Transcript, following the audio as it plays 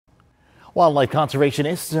Wildlife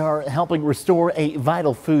conservationists are helping restore a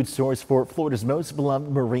vital food source for Florida's most beloved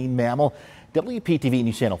marine mammal. WPTV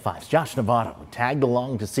News Channel 5's Josh Navarro tagged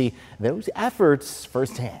along to see those efforts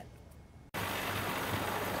firsthand.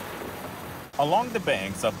 Along the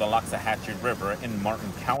banks of the Loxahatchee River in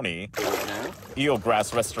Martin County,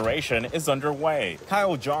 eelgrass restoration is underway.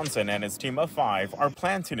 Kyle Johnson and his team of 5 are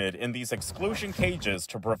planting it in these exclusion cages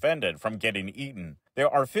to prevent it from getting eaten. There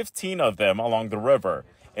are 15 of them along the river.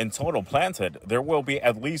 In total planted, there will be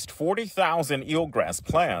at least 40,000 eelgrass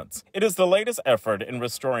plants. It is the latest effort in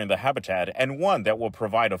restoring the habitat and one that will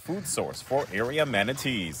provide a food source for area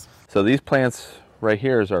manatees. So these plants right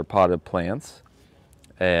here is our potted plants,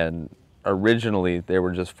 and originally they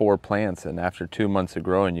were just 4 plants, and after 2 months of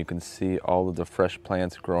growing you can see all of the fresh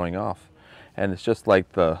plants growing off. And it's just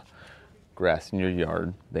like the grass in your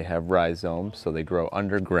yard. They have rhizomes, so they grow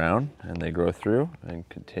underground and they grow through and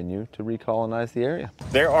continue to recolonize the area.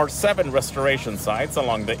 There are 7 restoration sites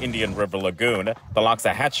along the Indian River Lagoon. The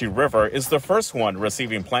Loxahatchee River is the first one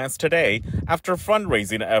receiving plants today after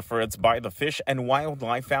fundraising efforts by the Fish and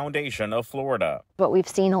Wildlife Foundation of Florida. What we've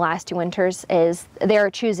seen the last 2 winters is they're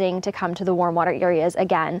choosing to come to the warm water areas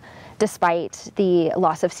again, despite the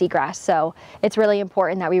loss of seagrass. So it's really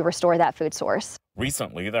important that we restore that food source.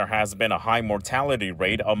 Recently, there has been a high mortality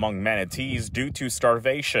rate among manatees due to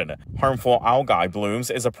starvation. Harmful algae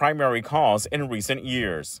blooms is a primary cause in recent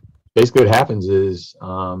years. Basically what happens is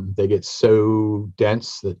they get so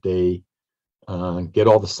dense that they get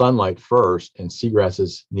all the sunlight first, and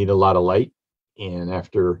seagrasses need a lot of light, and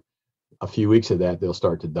after a few weeks of that they'll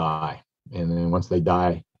start to die, and then once they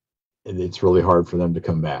die it's really hard for them to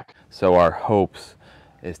come back. So our hopes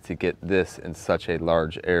is to get this in such a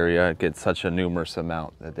large area, get such a numerous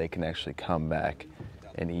amount that they can actually come back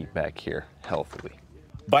and eat back here healthily.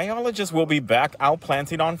 Biologists will be back out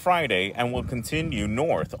planting on Friday and will continue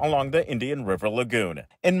north along the Indian River Lagoon.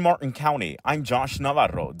 In Martin County, I'm Josh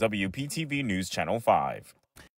Navarro, WPTV News Channel 5.